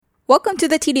Welcome to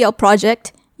the TDL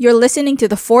Project. You're listening to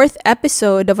the 4th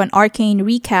episode of an Arcane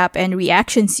recap and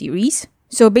reaction series.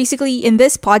 So basically, in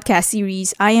this podcast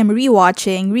series, I am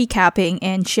rewatching, recapping,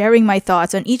 and sharing my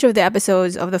thoughts on each of the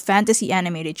episodes of the fantasy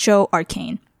animated show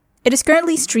Arcane. It is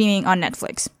currently streaming on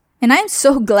Netflix. And I am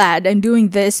so glad I'm doing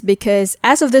this because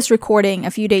as of this recording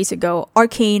a few days ago,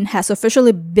 Arcane has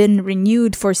officially been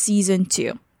renewed for Season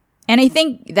 2. And I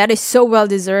think that is so well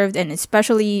deserved, and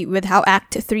especially with how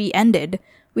Act 3 ended,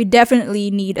 we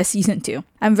definitely need a Season 2.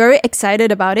 I'm very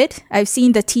excited about it. I've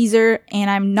seen the teaser, and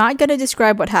I'm not gonna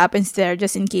describe what happens there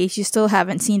just in case you still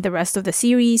haven't seen the rest of the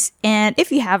series, and if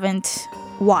you haven't,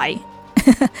 why?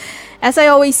 As I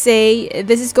always say,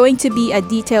 this is going to be a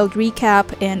detailed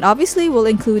recap, and obviously will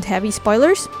include heavy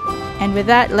spoilers. And with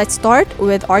that, let's start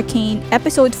with Arcane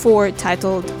Episode 4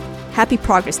 titled Happy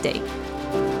Progress Day.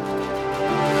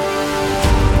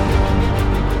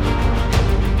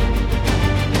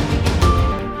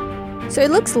 So it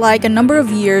looks like a number of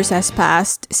years has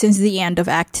passed since the end of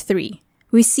Act 3.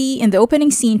 We see in the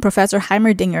opening scene Professor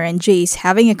Heimerdinger and Jace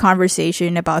having a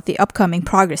conversation about the upcoming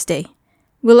Progress Day.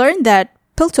 We learn that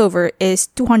Piltover is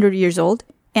 200 years old,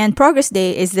 and Progress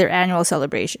Day is their annual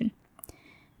celebration.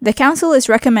 The council is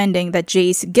recommending that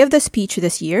Jace give the speech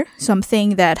this year,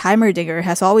 something that Heimerdinger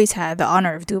has always had the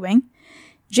honor of doing.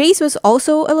 Jace was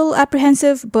also a little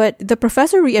apprehensive, but the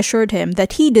professor reassured him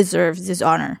that he deserves this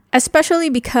honor, especially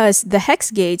because the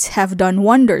Hex Gates have done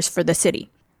wonders for the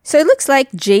city. So it looks like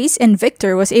Jace and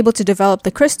Victor was able to develop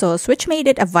the crystals, which made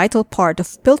it a vital part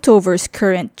of Piltover's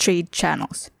current trade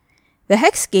channels. The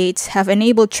Hex Gates have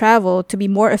enabled travel to be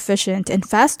more efficient and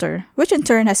faster, which in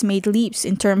turn has made leaps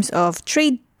in terms of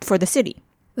trade for the city.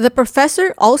 The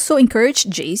professor also encouraged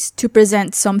Jace to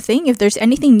present something if there's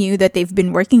anything new that they've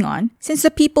been working on, since the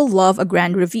people love a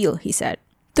grand reveal, he said.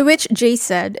 To which Jace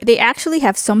said they actually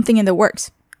have something in the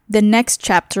works, the next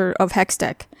chapter of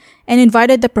Hextech, and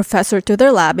invited the professor to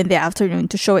their lab in the afternoon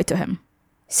to show it to him.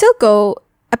 Silco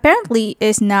apparently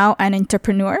is now an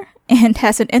entrepreneur and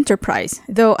has an enterprise,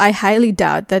 though I highly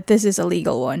doubt that this is a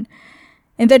legal one.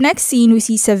 In the next scene, we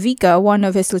see Savika, one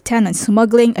of his lieutenants,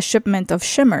 smuggling a shipment of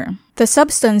Shimmer, the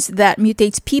substance that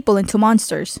mutates people into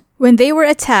monsters. When they were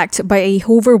attacked by a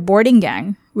hoverboarding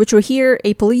gang, which we hear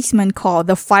a policeman call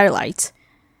the Firelights,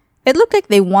 it looked like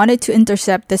they wanted to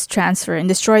intercept this transfer and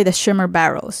destroy the Shimmer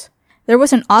barrels. There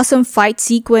was an awesome fight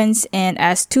sequence, and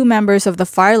as two members of the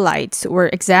Firelights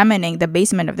were examining the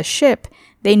basement of the ship,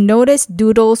 they noticed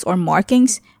doodles or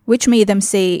markings, which made them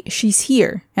say, "She's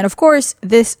here." And of course,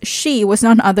 this she was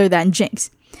none other than Jinx.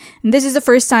 And this is the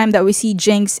first time that we see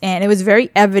Jinx, and it was very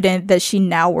evident that she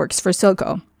now works for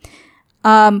Silco.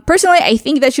 Personally, I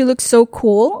think that she looks so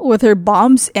cool with her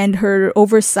bombs and her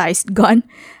oversized gun.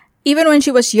 Even when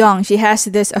she was young, she has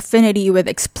this affinity with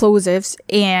explosives,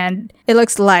 and it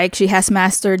looks like she has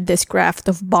mastered this craft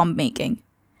of bomb making.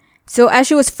 So as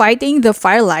she was fighting the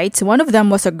Firelights, one of them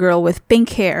was a girl with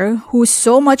pink hair who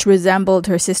so much resembled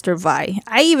her sister Vi.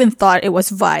 I even thought it was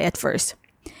Vi at first.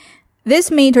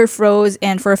 This made her froze,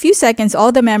 and for a few seconds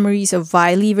all the memories of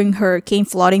Vi leaving her came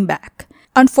flooding back.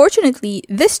 Unfortunately,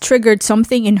 this triggered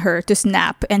something in her to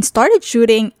snap and started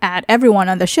shooting at everyone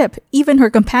on the ship, even her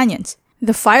companions.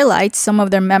 The Firelights, some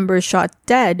of their members shot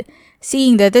dead,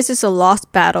 seeing that this is a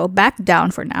lost battle, backed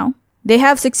down for now. They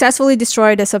have successfully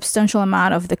destroyed a substantial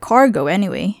amount of the cargo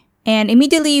anyway. And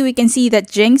immediately we can see that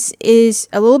Jinx is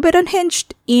a little bit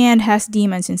unhinged and has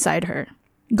demons inside her.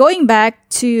 Going back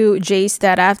to Jace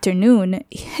that afternoon,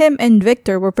 him and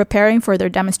Victor were preparing for their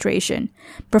demonstration.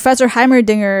 Professor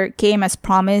Heimerdinger came as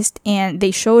promised, and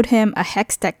they showed him a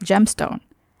Hextech gemstone.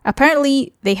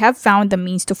 Apparently, they have found the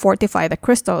means to fortify the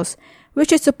crystals,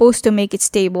 which is supposed to make it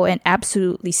stable and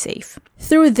absolutely safe.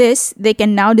 Through this, they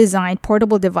can now design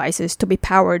portable devices to be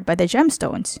powered by the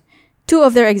gemstones. Two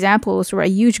of their examples were a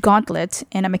huge gauntlet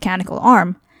and a mechanical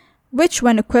arm, which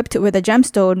when equipped with a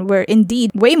gemstone were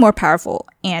indeed way more powerful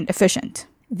and efficient.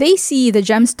 They see the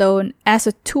gemstone as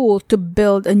a tool to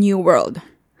build a new world.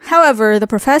 However, the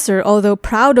professor, although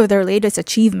proud of their latest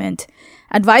achievement,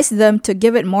 advised them to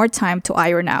give it more time to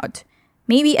iron out,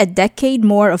 maybe a decade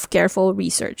more of careful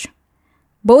research.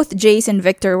 Both Jace and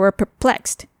Victor were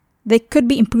perplexed. They could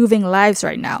be improving lives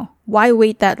right now. Why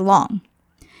wait that long?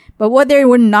 But what they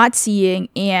were not seeing,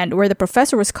 and where the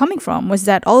professor was coming from, was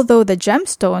that although the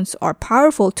gemstones are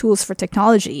powerful tools for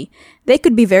technology, they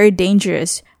could be very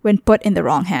dangerous when put in the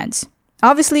wrong hands.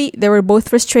 Obviously, they were both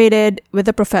frustrated with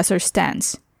the professor's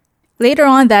stance. Later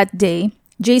on that day,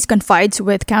 Jace confides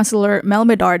with Counselor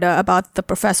Melmedarda about the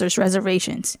professor's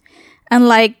reservations.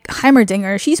 Unlike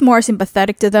Heimerdinger, she's more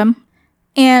sympathetic to them.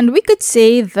 And we could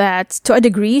say that to a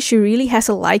degree she really has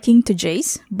a liking to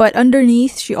Jace, but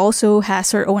underneath she also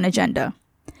has her own agenda.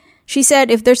 She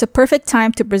said if there's a perfect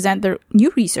time to present the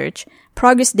new research,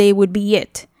 Progress Day would be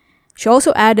it. She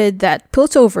also added that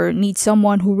Piltover needs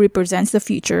someone who represents the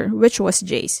future, which was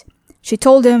Jace. She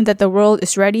told him that the world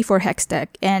is ready for Hextech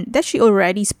and that she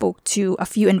already spoke to a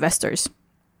few investors.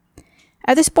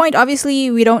 At this point, obviously,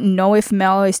 we don't know if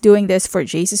Mel is doing this for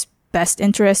Jace's best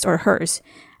interest or hers.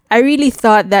 I really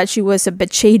thought that she was a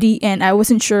bit shady and I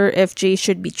wasn't sure if Jace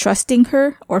should be trusting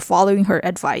her or following her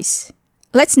advice.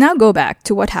 Let's now go back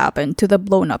to what happened to the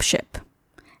blown-up ship.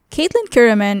 Caitlin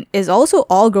Kiriman is also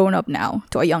all grown up now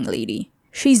to a young lady.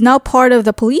 She's now part of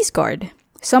the police guard,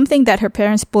 something that her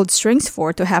parents pulled strings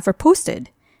for to have her posted.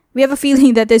 We have a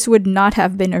feeling that this would not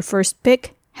have been her first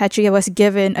pick had she was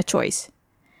given a choice.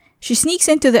 She sneaks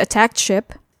into the attacked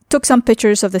ship, took some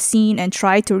pictures of the scene and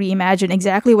tried to reimagine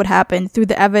exactly what happened through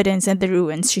the evidence and the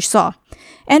ruins she saw,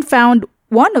 and found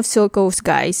one of Silco's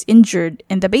guys injured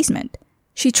in the basement.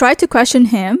 She tried to question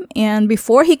him, and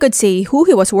before he could say who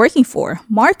he was working for,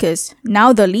 Marcus,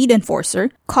 now the lead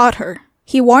enforcer, caught her.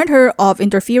 He warned her of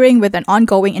interfering with an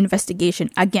ongoing investigation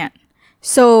again.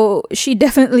 So she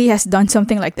definitely has done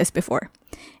something like this before,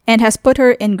 and has put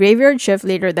her in graveyard shift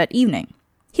later that evening.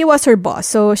 He was her boss,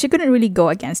 so she couldn't really go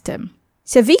against him.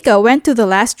 Sevika went to the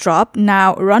last drop,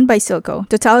 now run by Silco,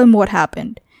 to tell him what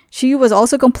happened. She was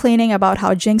also complaining about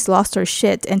how Jinx lost her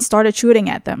shit and started shooting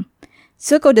at them.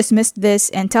 Silco dismissed this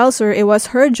and tells her it was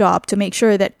her job to make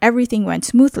sure that everything went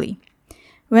smoothly.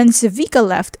 When Sevika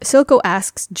left, Silco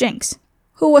asks Jinx,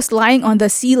 who was lying on the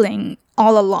ceiling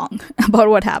all along, about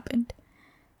what happened.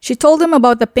 She told him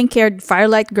about the pink-haired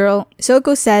Firelight girl.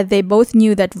 Silco said they both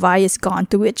knew that Vi is gone,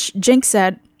 to which Jinx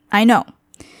said, I know.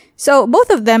 So both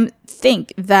of them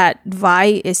think that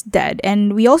Vi is dead,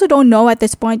 and we also don't know at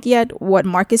this point yet what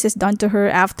Marcus has done to her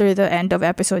after the end of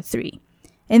episode 3.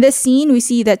 In this scene, we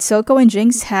see that Silco and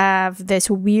Jinx have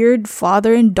this weird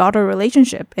father and daughter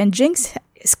relationship, and Jinx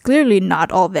is clearly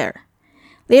not all there.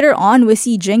 Later on, we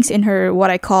see Jinx in her, what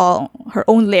I call, her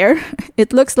own lair.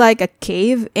 It looks like a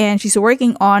cave, and she's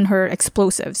working on her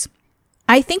explosives.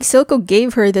 I think Silco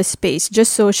gave her this space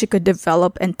just so she could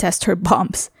develop and test her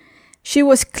bombs. She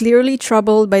was clearly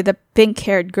troubled by the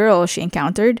pink-haired girl she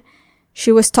encountered.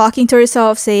 She was talking to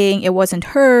herself, saying it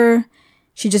wasn't her.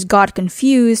 She just got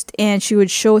confused, and she would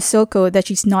show Silco that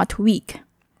she's not weak.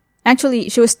 Actually,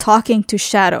 she was talking to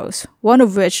shadows, one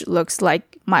of which looks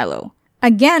like Milo.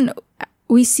 Again,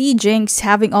 we see Jinx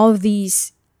having all of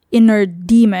these inner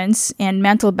demons and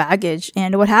mental baggage,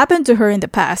 and what happened to her in the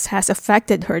past has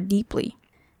affected her deeply.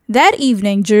 That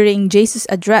evening, during Jace's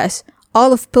address,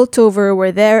 all of Piltover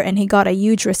were there and he got a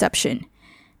huge reception.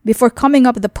 Before coming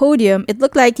up the podium, it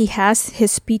looked like he has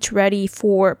his speech ready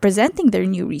for presenting their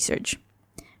new research.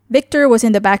 Victor was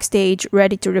in the backstage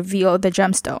ready to reveal the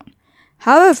gemstone.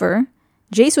 However,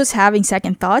 Jace was having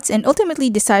second thoughts and ultimately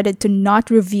decided to not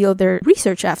reveal their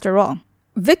research after all.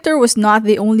 Victor was not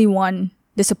the only one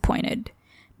disappointed.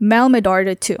 Mel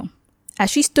Medarda too, as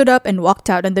she stood up and walked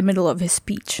out in the middle of his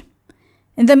speech.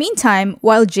 In the meantime,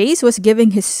 while Jace was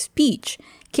giving his speech,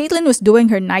 Caitlin was doing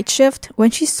her night shift when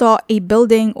she saw a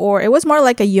building, or it was more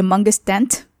like a humongous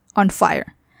tent, on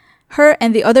fire. Her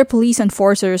and the other police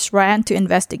enforcers ran to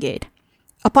investigate.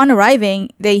 Upon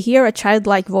arriving, they hear a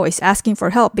childlike voice asking for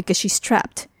help because she's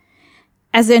trapped.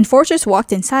 As the enforcers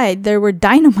walked inside, there were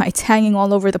dynamites hanging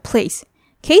all over the place.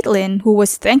 Caitlin, who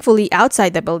was thankfully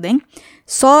outside the building,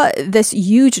 saw this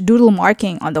huge doodle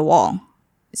marking on the wall,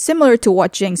 similar to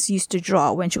what Jinx used to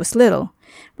draw when she was little.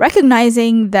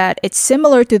 Recognizing that it's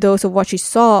similar to those of what she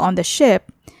saw on the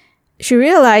ship, she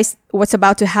realized what's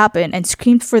about to happen and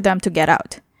screamed for them to get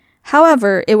out.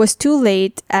 However, it was too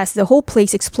late as the whole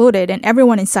place exploded and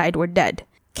everyone inside were dead.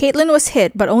 Caitlin was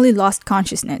hit but only lost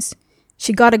consciousness.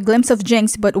 She got a glimpse of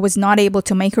Jinx but was not able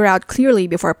to make her out clearly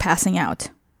before passing out.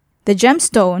 The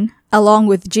gemstone, along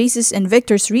with Jace's and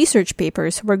Victor's research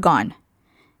papers, were gone.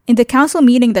 In the council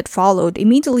meeting that followed,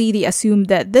 immediately they assumed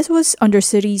that this was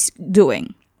Undercity's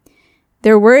doing.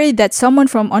 They're worried that someone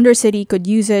from Undercity could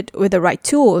use it with the right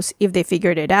tools if they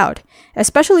figured it out.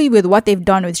 Especially with what they've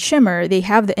done with Shimmer, they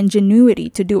have the ingenuity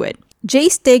to do it.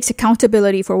 Jace takes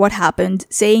accountability for what happened,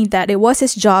 saying that it was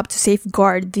his job to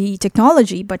safeguard the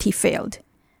technology, but he failed.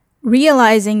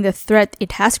 Realizing the threat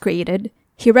it has created,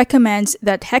 he recommends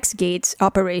that Hexgate's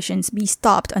operations be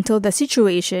stopped until the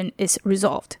situation is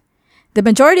resolved. The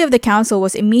majority of the council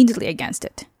was immediately against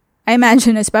it. I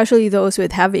imagine especially those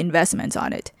with heavy investments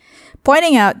on it,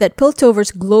 pointing out that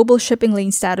Piltover's global shipping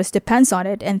lane status depends on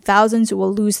it and thousands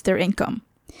will lose their income.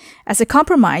 As a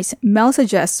compromise, Mel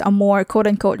suggests a more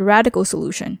quote-unquote radical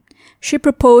solution. she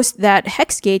proposed that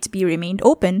Hex Gates be remained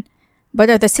open, but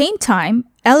at the same time,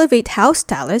 elevate House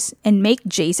Talis and make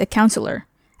Jace a counselor,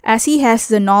 as he has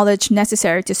the knowledge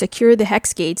necessary to secure the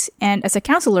Hex Gates, and as a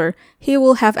counselor, he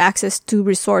will have access to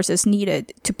resources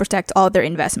needed to protect all their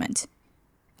investments.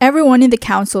 Everyone in the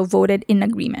council voted in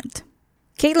agreement.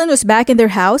 Caitlin was back in their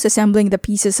house assembling the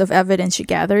pieces of evidence she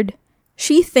gathered.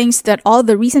 She thinks that all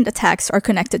the recent attacks are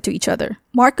connected to each other.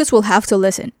 Marcus will have to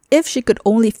listen, if she could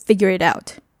only figure it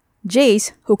out.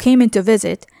 Jace, who came in to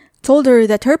visit, told her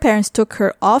that her parents took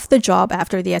her off the job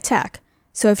after the attack,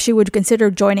 so if she would consider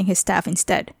joining his staff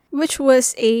instead, which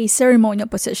was a ceremonial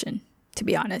position, to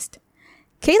be honest.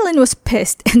 Caitlin was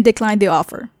pissed and declined the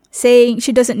offer, saying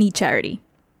she doesn't need charity.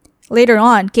 Later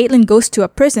on, Caitlin goes to a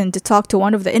prison to talk to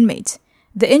one of the inmates,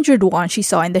 the injured one she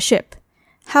saw in the ship.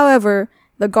 However,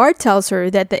 the guard tells her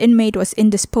that the inmate was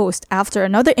indisposed after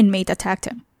another inmate attacked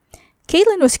him.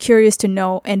 Caitlin was curious to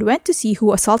know and went to see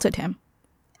who assaulted him.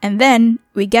 And then,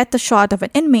 we get the shot of an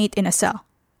inmate in a cell.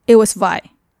 It was Vi.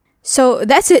 So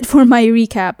that's it for my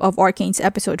recap of Arcane's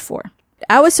episode 4.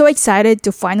 I was so excited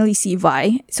to finally see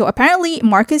Vi, so apparently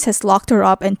Marcus has locked her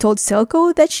up and told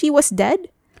Silco that she was dead?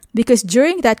 Because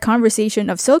during that conversation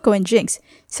of Silco and Jinx,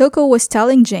 Silco was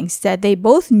telling Jinx that they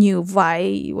both knew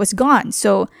Vi was gone,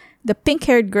 so the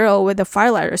pink-haired girl with the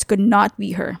firelighters could not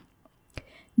be her.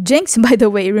 Jinx, by the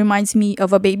way, reminds me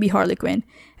of a baby Harley Quinn,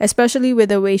 especially with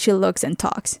the way she looks and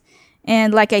talks.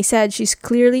 And like I said, she's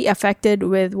clearly affected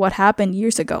with what happened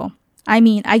years ago. I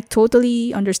mean, I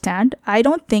totally understand. I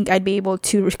don't think I'd be able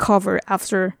to recover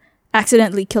after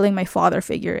accidentally killing my father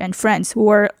figure and friends who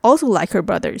were also like her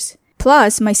brothers.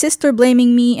 Plus, my sister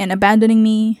blaming me and abandoning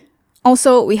me.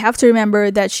 Also, we have to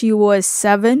remember that she was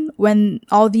 7 when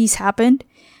all these happened,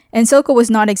 and Silco was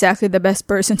not exactly the best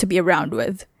person to be around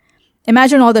with.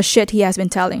 Imagine all the shit he has been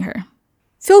telling her.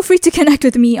 Feel free to connect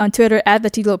with me on Twitter at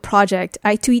The Tilo Project.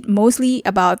 I tweet mostly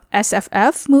about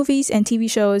SFF movies and TV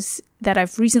shows that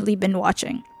I've recently been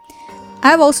watching.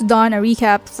 I've also done a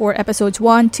recap for episodes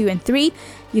 1, 2, and 3.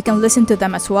 You can listen to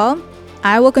them as well.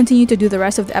 I will continue to do the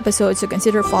rest of the episodes, so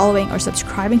consider following or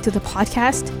subscribing to the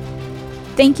podcast.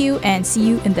 Thank you, and see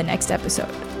you in the next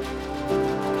episode.